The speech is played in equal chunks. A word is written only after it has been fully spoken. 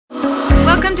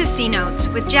Welcome to C Notes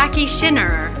with Jackie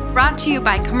Schinnerer, brought to you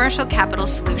by Commercial Capital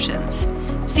Solutions.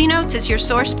 C Notes is your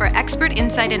source for expert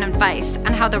insight and advice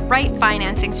on how the right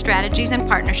financing strategies and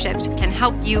partnerships can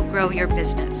help you grow your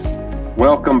business.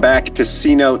 Welcome back to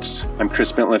C Notes. I'm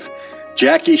Chris Mintliff.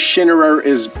 Jackie Schinnerer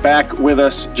is back with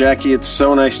us. Jackie, it's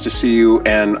so nice to see you.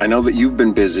 And I know that you've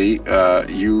been busy.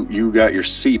 You got your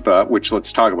SEPA, which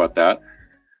let's talk about that.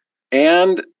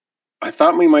 And I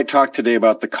thought we might talk today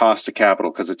about the cost of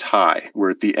capital because it's high. We're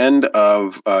at the end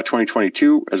of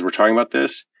 2022 as we're talking about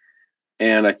this.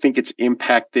 And I think it's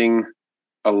impacting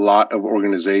a lot of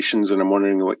organizations. And I'm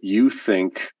wondering what you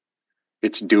think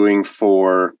it's doing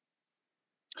for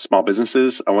small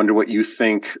businesses. I wonder what you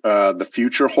think the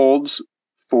future holds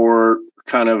for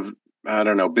kind of, I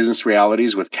don't know, business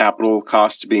realities with capital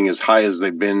costs being as high as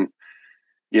they've been.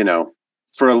 You know,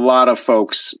 for a lot of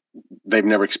folks, they've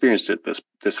never experienced it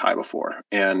this high before.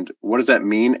 And what does that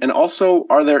mean? And also,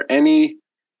 are there any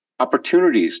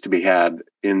opportunities to be had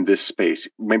in this space?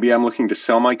 Maybe I'm looking to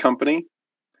sell my company.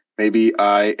 Maybe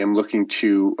I am looking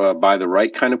to buy the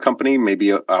right kind of company.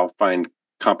 Maybe I'll find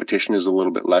competition is a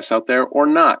little bit less out there or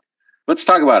not. Let's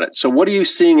talk about it. So what are you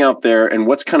seeing out there and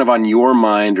what's kind of on your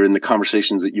mind or in the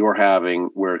conversations that you're having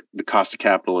where the cost of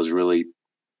capital is really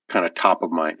kind of top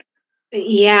of mind?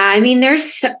 Yeah, I mean, there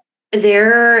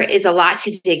is a lot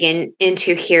to dig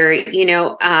into here. You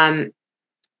know, I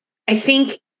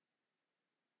think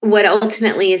what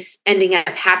ultimately is ending up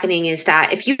happening is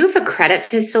that if you have a credit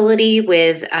facility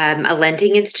with a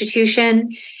lending institution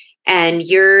and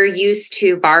you're used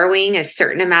to borrowing a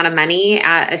certain amount of money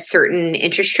at a certain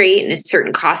interest rate and a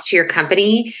certain cost to your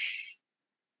company,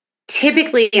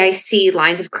 typically I see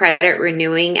lines of credit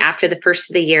renewing after the first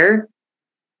of the year.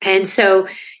 And so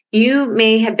you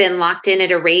may have been locked in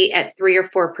at a rate at 3 or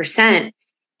 4%,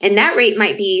 and that rate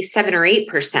might be 7 or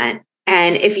 8%.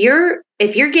 And if you're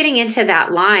getting into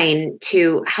that line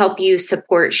to help you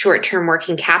support short-term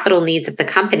working capital needs of the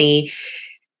company,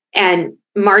 and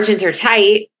margins are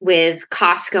tight with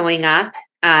costs going up,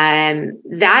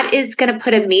 that is going to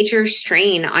put a major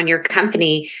strain on your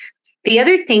company. The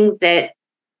other thing that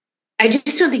I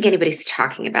just don't think anybody's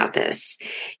talking about this,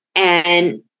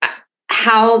 and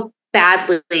how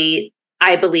badly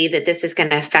I believe that this is going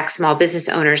to affect small business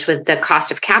owners with the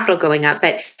cost of capital going up.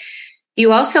 But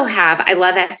you also have, I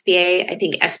love SBA. I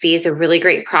think SBA is a really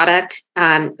great product.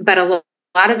 But a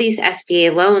lot of these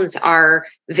SBA loans are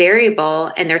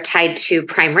variable and they're tied to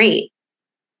prime rate.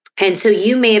 And so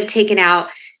you may have taken out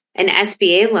an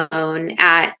SBA loan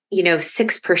at,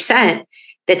 6%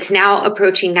 that's now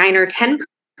approaching 9 or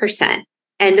 10%.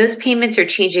 And those payments are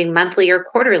changing monthly or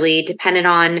quarterly, depending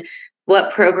on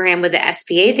what program with the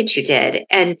SBA that you did.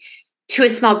 And to a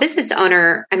small business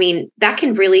owner, I mean, that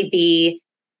can really be,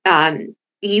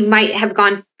 you might have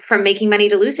gone from making money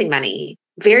to losing money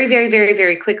very, very, very,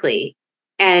 very quickly.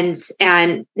 And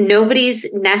nobody's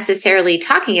necessarily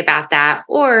talking about that.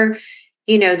 Or,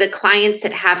 the clients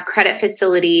that have credit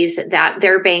facilities that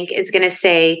their bank is going to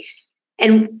say,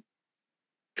 and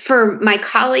for my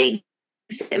colleagues,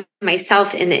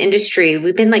 myself in the industry,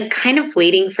 we've been like kind of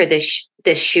waiting for this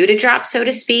shoe to drop, so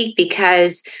to speak,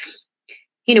 because,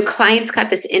 clients got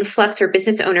this influx, or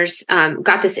business owners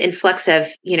got this influx of,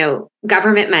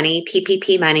 government money,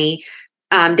 PPP money.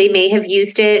 They may have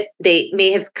used it. They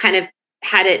may have kind of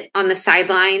had it on the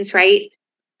sidelines, right?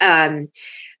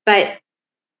 But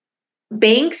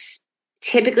banks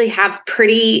typically have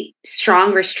pretty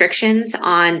strong restrictions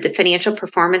on the financial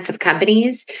performance of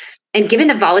companies. And given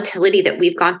the volatility that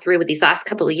we've gone through with these last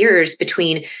couple of years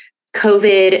between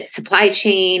COVID, supply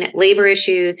chain, labor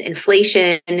issues,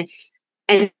 inflation,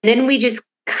 and then we just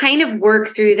kind of work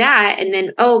through that. And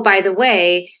then, oh, by the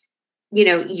way,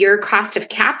 your cost of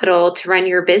capital to run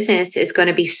your business is going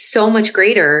to be so much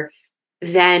greater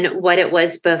than what it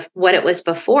was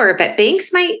before. But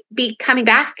banks might be coming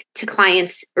back to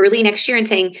clients early next year and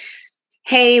saying,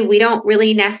 hey, we don't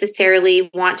really necessarily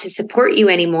want to support you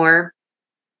anymore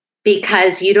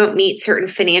because you don't meet certain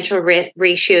financial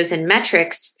ratios and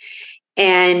metrics.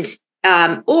 And,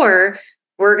 or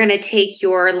we're going to take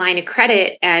your line of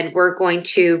credit and we're going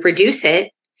to reduce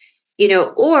it,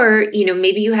 or,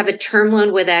 maybe you have a term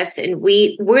loan with us and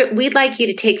we'd like you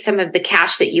to take some of the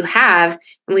cash that you have.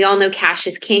 And we all know cash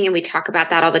is king. And we talk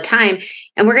about that all the time.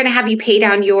 And we're going to have you pay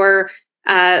down your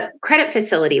credit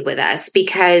facility with us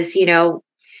because,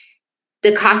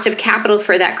 the cost of capital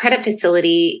for that credit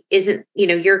facility isn't,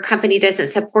 your company doesn't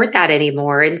support that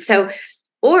anymore. And so,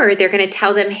 or they're going to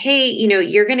tell them, hey,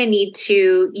 you're going to need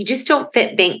to, you just don't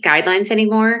fit bank guidelines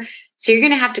anymore. So you're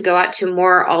going to have to go out to a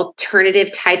more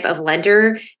alternative type of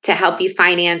lender to help you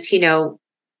finance,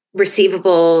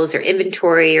 receivables or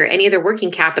inventory or any other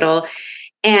working capital.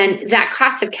 And that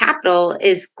cost of capital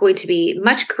is going to be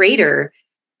much greater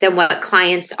than what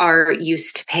clients are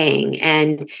used to paying.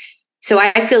 And so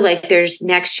I feel like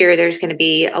next year, there's going to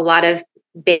be a lot of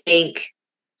bank,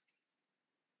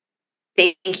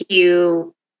 thank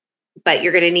you, but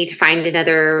you're going to need to find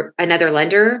another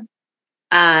lender.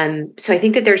 So I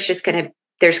think that there's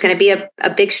going to be a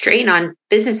big strain on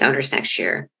business owners next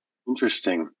year.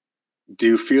 Interesting. Do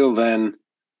you feel then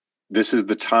this is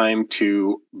the time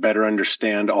to better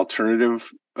understand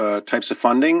alternative types of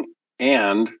funding?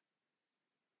 And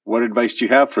what advice do you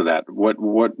have for that?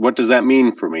 What does that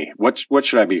mean for me? What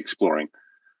should I be exploring?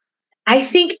 I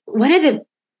think one of the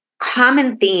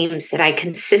common themes that I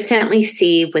consistently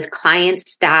see with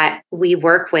clients that we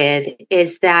work with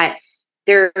is that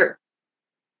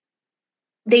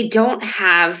they don't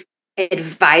have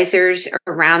advisors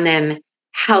around them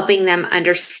helping them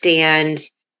understand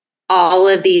all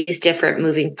of these different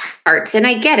moving parts. And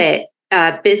I get it.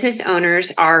 Business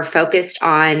owners are focused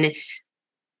on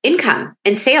income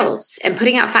and sales and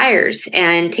putting out fires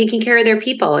and taking care of their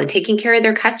people and taking care of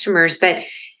their customers. But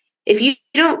if you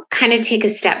don't kind of take a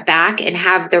step back and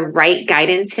have the right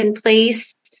guidance in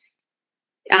place,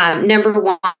 number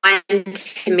one,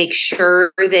 to make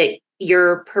sure that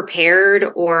you're prepared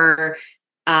or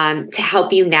to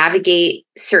help you navigate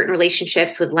certain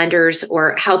relationships with lenders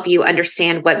or help you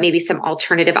understand what maybe some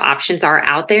alternative options are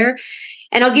out there.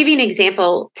 And I'll give you an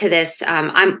example to this.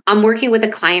 I'm working with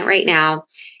a client right now,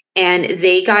 and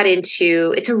they got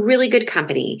into, it's a really good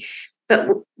company, but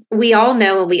we all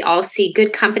know and we all see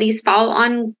good companies fall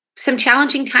on some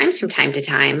challenging times from time to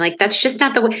time. Like, that's just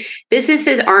not the way.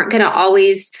 Businesses aren't going to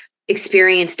always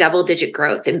experience double-digit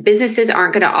growth, and businesses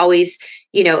aren't going to always,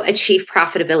 achieve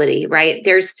profitability, right?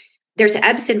 There's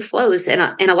ebbs and flows in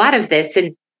a lot of this.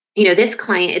 And, this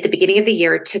client at the beginning of the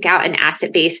year took out an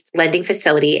asset-based lending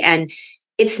facility, and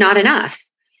it's not enough.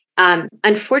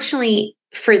 Unfortunately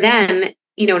for them,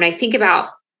 when I think about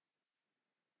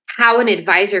how an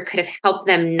advisor could have helped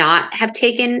them not have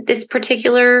taken this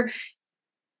particular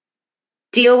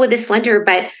deal with this lender,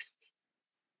 but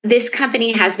this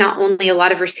company has not only a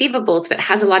lot of receivables, but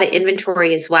has a lot of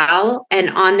inventory as well. And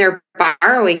on their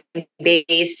borrowing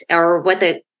base, or what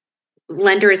the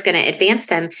lender is going to advance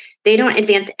them, they don't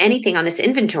advance anything on this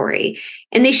inventory,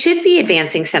 and they should be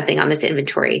advancing something on this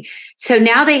inventory. So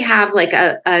now they have like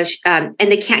and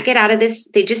they can't get out of this.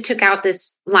 They just took out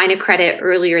this line of credit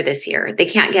earlier this year. They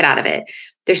can't get out of it.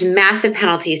 There's massive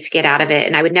penalties to get out of it.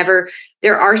 And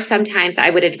there are sometimes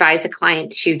I would advise a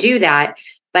client to do that,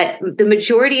 but the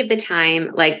majority of the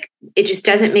time, like, it just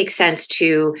doesn't make sense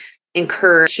to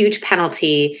incur a huge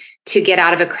penalty to get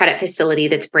out of a credit facility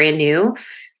that's brand new.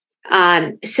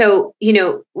 So,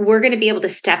 we're going to be able to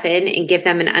step in and give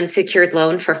them an unsecured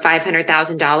loan for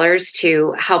 $500,000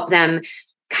 to help them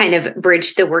kind of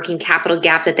bridge the working capital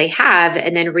gap that they have,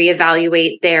 and then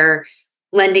reevaluate their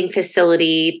lending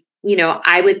facility.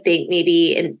 I would think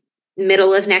maybe in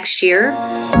middle of next year.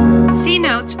 C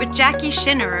Notes with Jackie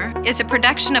Schinnerer is a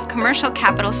production of Commercial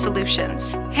Capital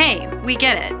Solutions. Hey, we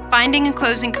get it. Finding and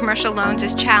closing commercial loans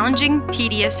is challenging,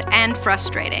 tedious, and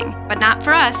frustrating. But not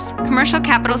for us. Commercial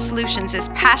Capital Solutions is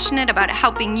passionate about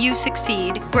helping you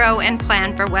succeed, grow, and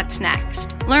plan for what's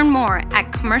next. Learn more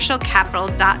at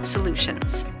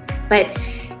commercialcapital.solutions. But,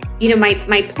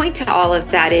 my point to all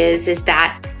of that is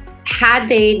that had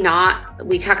they not,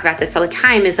 we talk about this all the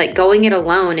time, is like going it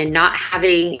alone and not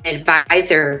having an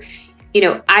advisor.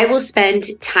 I will spend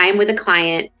time with a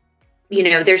client.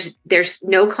 There's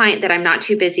no client that I'm not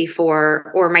too busy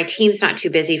for, or my team's not too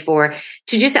busy for,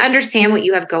 to just understand what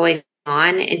you have going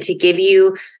on and to give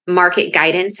you market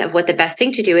guidance of what the best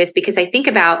thing to do is. Because I think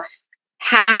about,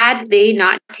 had they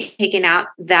not taken out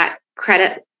that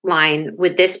credit line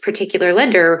with this particular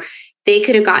lender, they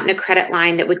could have gotten a credit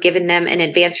line that would given them an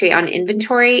advance rate on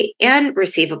inventory and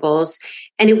receivables.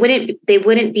 And they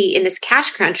wouldn't be in this cash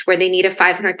crunch where they need a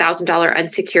 $500,000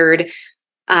 unsecured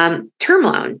term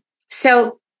loan.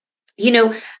 So,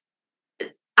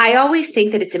 I always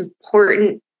think that it's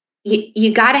important.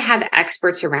 You got to have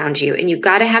experts around you, and you've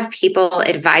got to have people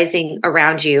advising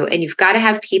around you, and you've got to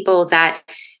have people that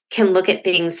can look at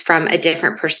things from a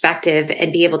different perspective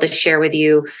and be able to share with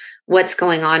you what's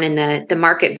going on in the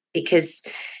market. Because,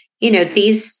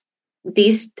 these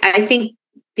I think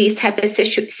these type of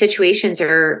situations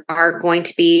are going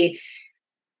to be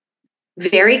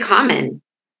very common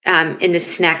in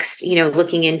this next,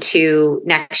 looking into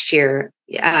next year.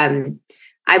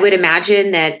 I would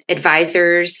imagine that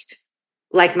advisors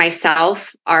like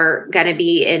myself are going to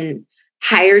be in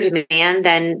higher demand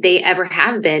than they ever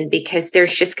have been, because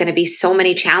there's just going to be so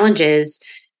many challenges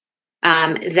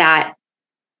that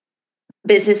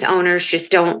business owners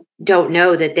just don't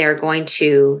know that they're going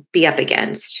to be up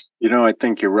against. I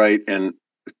think you're right. And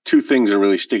two things are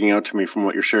really sticking out to me from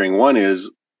what you're sharing. One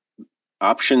is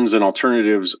options and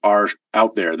alternatives are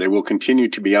out there. They will continue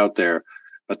to be out there,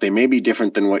 but they may be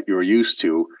different than what you're used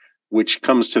to, which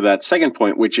comes to that second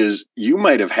point, which is you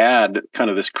might have had kind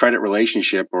of this credit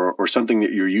relationship or something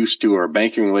that you're used to, or a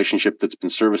banking relationship that's been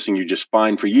servicing you just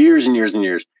fine for years and years and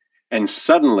years. And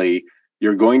suddenly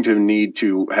you're going to need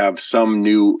to have some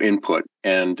new input,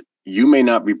 and you may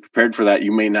not be prepared for that.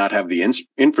 You may not have the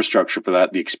infrastructure for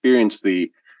that, the experience,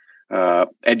 the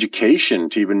education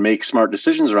to even make smart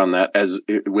decisions around that,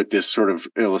 with this sort of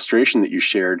illustration that you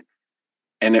shared.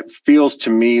 And it feels to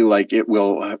me like it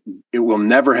will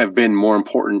never have been more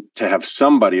important to have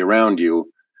somebody around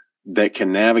you that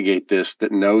can navigate this,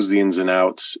 that knows the ins and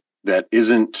outs, that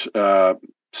isn't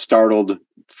startled,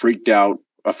 freaked out,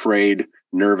 afraid,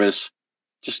 nervous,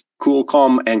 just cool,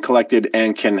 calm, and collected,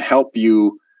 and can help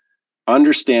you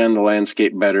understand the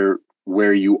landscape better,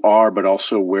 where you are, but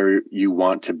also where you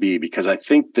want to be. Because I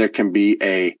think there can be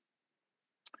a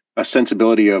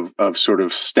sensibility of sort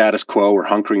of status quo or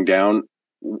hunkering down,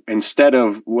 instead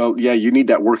of, well, yeah, you need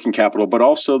that working capital, but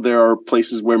also there are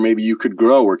places where maybe you could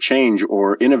grow or change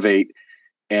or innovate.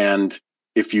 And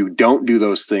if you don't do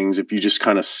those things, if you just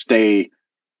kind of stay,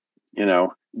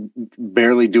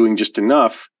 barely doing just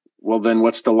enough, well, then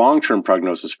what's the long-term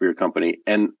prognosis for your company?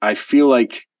 And I feel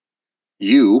like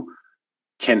you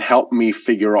can help me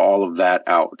figure all of that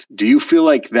out. Do you feel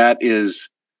like that is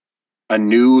a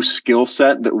new skill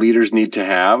set that leaders need to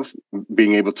have,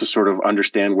 being able to sort of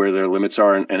understand where their limits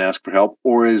are and ask for help?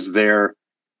 Or is there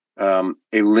a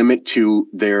limit to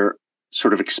their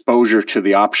sort of exposure to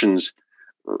the options,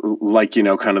 like,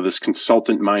 kind of this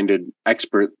consultant-minded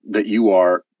expert that you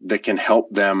are, that can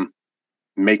help them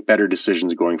make better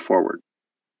decisions going forward?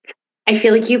 I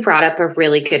feel like you brought up a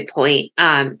really good point.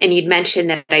 And you'd mentioned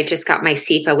that I just got my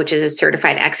CEPA, which is a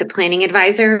certified exit planning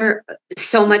advisor.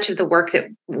 So much of the work that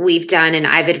we've done and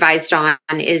I've advised on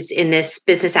is in this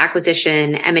business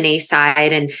acquisition, M&A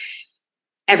side. And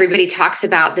everybody talks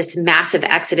about this massive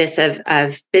exodus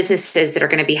of businesses that are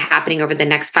going to be happening over the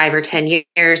next 5 or 10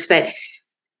 years. But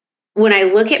when I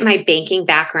look at my banking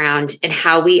background and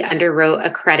how we underwrote a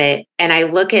credit, and I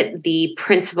look at the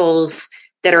principles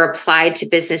that are applied to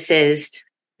businesses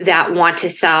that want to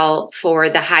sell for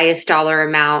the highest dollar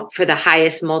amount, for the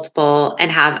highest multiple, and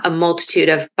have a multitude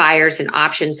of buyers and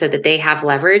options so that they have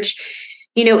leverage,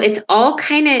 it's all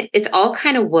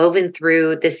kind of woven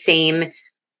through the same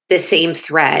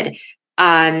thread.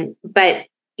 But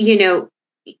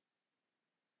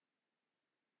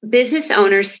business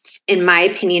owners, in my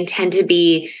opinion, tend to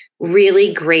be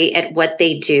really great at what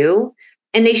they do,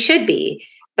 and they should be.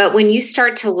 But when you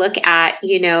start to look at,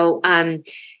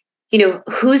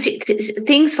 who's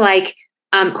things like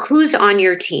who's on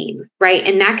your team, right?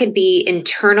 And that could be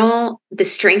internal, the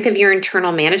strength of your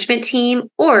internal management team,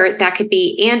 or that could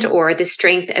be or the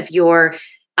strength of your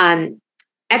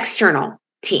external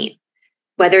team,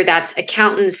 whether that's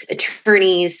accountants,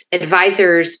 attorneys,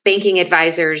 advisors, banking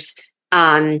advisors,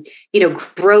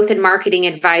 growth and marketing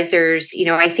advisors.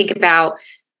 I think about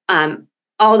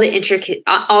all the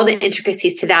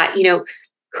intricacies to that.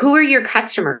 Who are your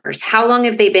customers? How long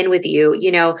have they been with you?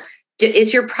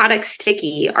 Is your product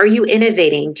sticky? Are you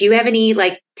innovating? Do you have any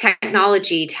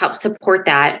technology to help support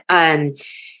that?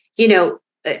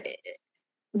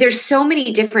 There's so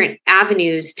many different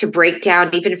avenues to break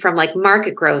down, even from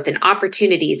market growth and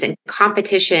opportunities and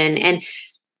competition. And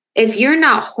if you're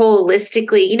not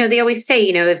holistically, they always say,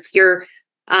 if you're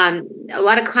a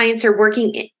lot of clients are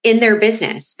working in their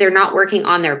business, they're not working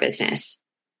on their business.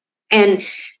 And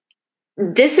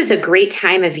this is a great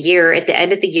time of year at the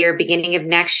end of the year, beginning of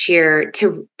next year,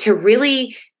 to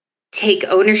really take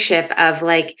ownership of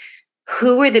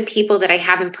who are the people that I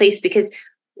have in place. Because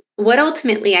what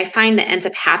ultimately I find that ends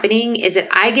up happening is that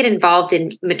I get involved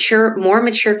in more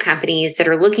mature companies that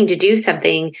are looking to do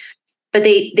something, but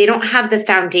they don't have the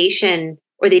foundation,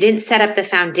 or they didn't set up the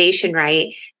foundation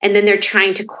right. And then they're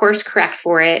trying to course correct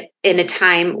for it in a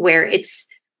time where it's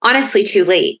honestly too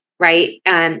late, right?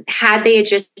 Had they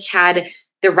just had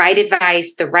the right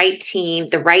advice, the right team,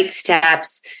 the right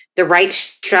steps, the right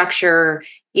structure,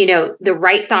 the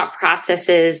right thought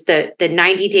processes, the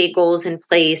 90-day goals in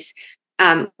place,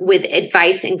 with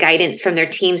advice and guidance from their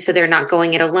team, so they're not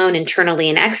going it alone internally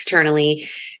and externally.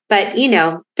 But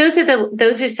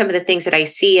those are some of the things that I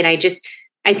see, and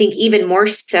I think even more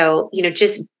so,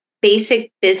 just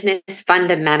basic business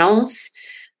fundamentals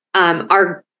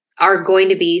are going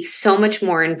to be so much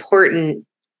more important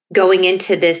going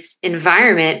into this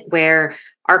environment where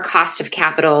our cost of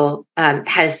capital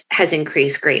has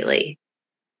increased greatly.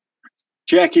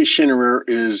 Jackie Schinnerer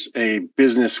is a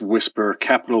business whisperer,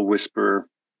 capital whisperer.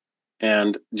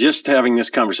 And just having this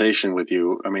conversation with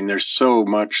you, I mean, there's so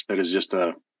much that is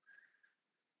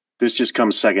this just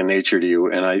comes second nature to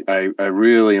you. And I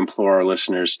really implore our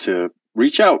listeners to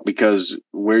reach out, because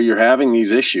where you're having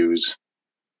these issues,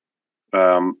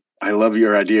 I love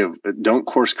your idea of don't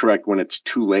course correct when it's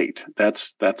too late.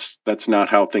 That's not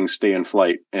how things stay in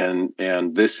flight. And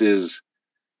this is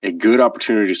a good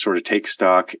opportunity to sort of take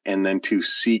stock and then to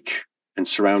seek and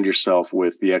surround yourself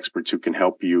with the experts who can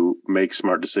help you make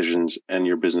smart decisions and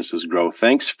your businesses grow.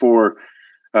 Thanks for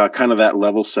kind of that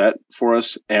level set for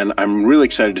us. And I'm really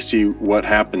excited to see what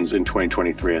happens in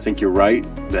 2023. I think you're right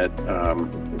that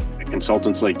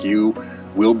consultants like you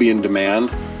will be in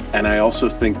demand. And I also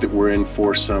think that we're in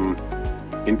for some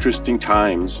interesting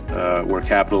times where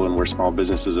capital and where small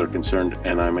businesses are concerned.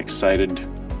 And I'm excited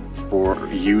for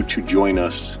you to join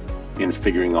us in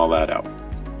figuring all that out.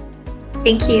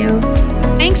 Thank you.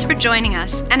 Thanks for joining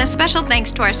us, and a special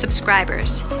thanks to our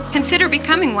subscribers. Consider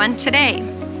becoming one today.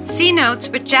 C Notes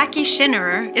with Jackie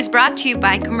Schinnerer is brought to you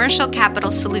by Commercial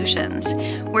Capital Solutions.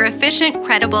 We're efficient,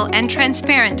 credible, and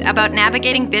transparent about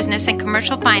navigating business and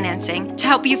commercial financing to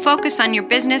help you focus on your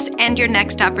business and your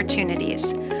next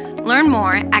opportunities. Learn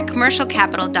more at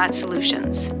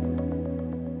commercialcapital.solutions.